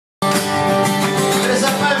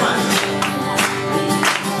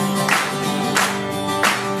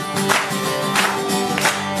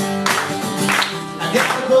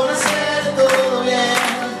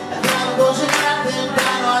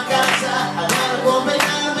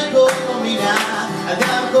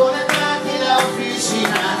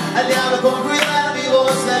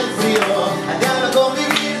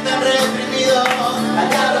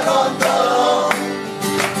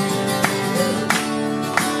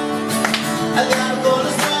al diablo con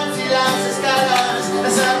los drums y las escalas,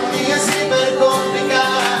 las armonías hiper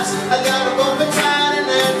complicadas, al diablo con pensar en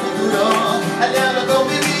el futuro, al diablo con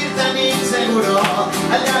vivir tan inseguro,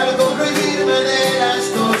 al diablo con prohibirme de las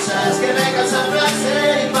cosas que me causan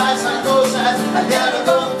placer y pasan cosas, al diablo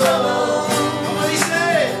con todo. ¿Cómo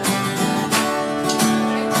dice?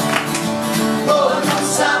 Con un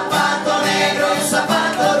zapato negro y un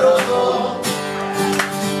zapato rojo,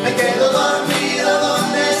 me quedo dormido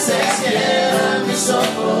donde se cierran mis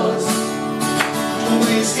ojos. Un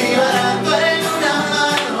whisky barato en una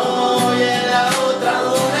mano y en la otra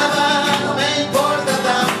una mano, me importa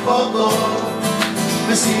tampoco,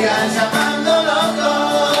 me sigan llamando loco.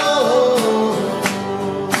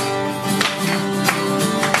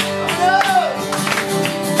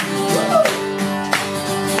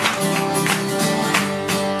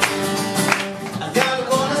 Al diablo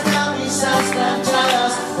con las camisas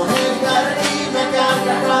planchadas, con el guitarra y me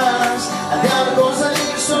carcajadas, al diablo con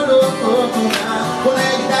salir solo con una, con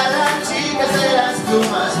el guitarra chicas de las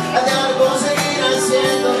plumas, al diablo con seguir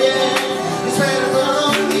haciendo bien, espero todo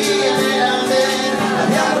un día en el andén, al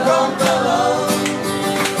diablo con todo,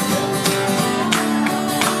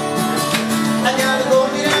 al diablo con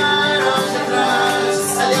mirar hacia atrás,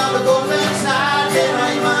 al diablo con pensar que no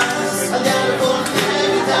hay más, al diablo con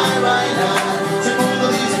evitar bailar, si el mundo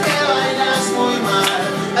dice que bailas muy mal,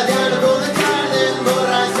 al diablo con dejar de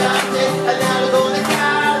emborracharte, al diablo con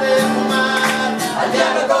dejar de fumar, al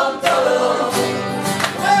diablo con todo.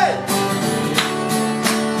 ¡Hey!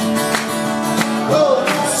 Con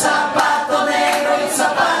un zapato negro y un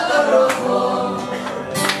zapato rojo,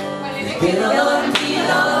 me quedo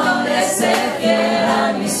dormido donde se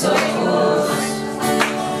cierran mis ojos.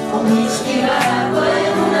 Un whisky barato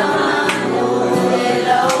en una mano y en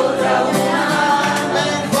la otra una mano, me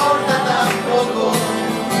importa tampoco,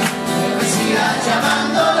 me sigan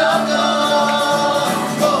llamando.